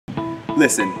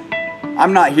Listen,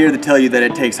 I'm not here to tell you that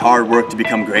it takes hard work to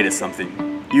become great at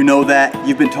something. You know that,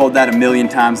 you've been told that a million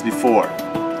times before.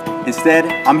 Instead,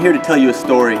 I'm here to tell you a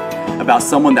story about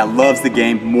someone that loves the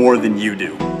game more than you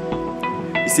do.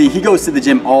 You see, he goes to the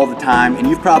gym all the time, and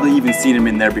you've probably even seen him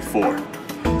in there before.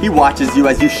 He watches you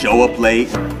as you show up late,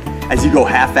 as you go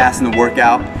half-ass in the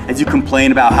workout, as you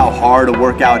complain about how hard a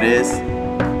workout is.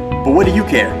 But what do you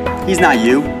care? He's not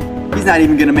you. He's not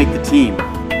even gonna make the team.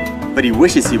 But he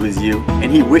wishes he was you, and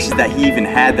he wishes that he even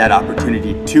had that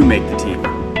opportunity to make the team.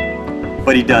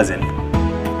 But he doesn't.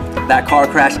 That car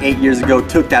crash 8 years ago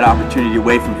took that opportunity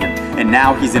away from him, and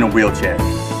now he's in a wheelchair.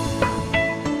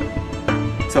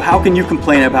 So how can you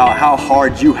complain about how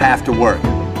hard you have to work?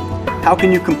 How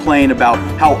can you complain about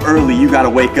how early you gotta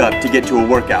wake up to get to a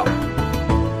workout?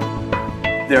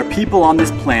 There are people on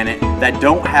this planet that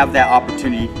don't have that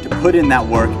opportunity to put in that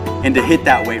work and to hit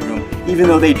that weight room, even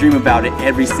though they dream about it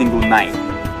every single night.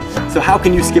 So how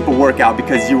can you skip a workout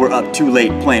because you were up too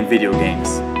late playing video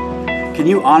games? Can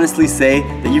you honestly say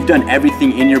that you've done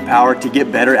everything in your power to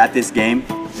get better at this game?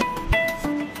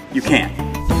 You can't.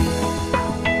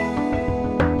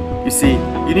 You see,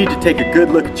 you need to take a good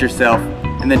look at yourself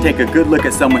and then take a good look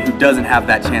at someone who doesn't have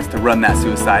that chance to run that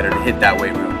suicide or to hit that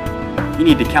weight room. You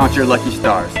need to count your lucky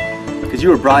stars, because you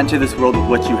were brought into this world with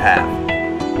what you have.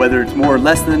 Whether it's more or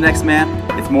less than the next man,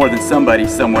 it's more than somebody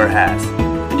somewhere has,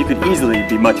 and you could easily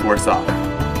be much worse off.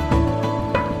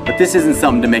 But this isn't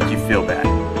something to make you feel bad.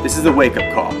 This is a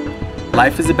wake-up call.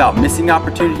 Life is about missing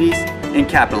opportunities and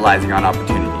capitalizing on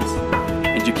opportunities,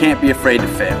 and you can't be afraid to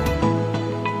fail.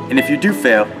 And if you do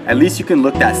fail, at least you can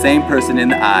look that same person in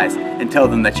the eyes and tell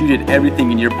them that you did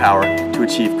everything in your power to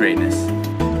achieve greatness.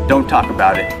 Don't talk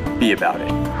about it, be about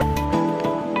it.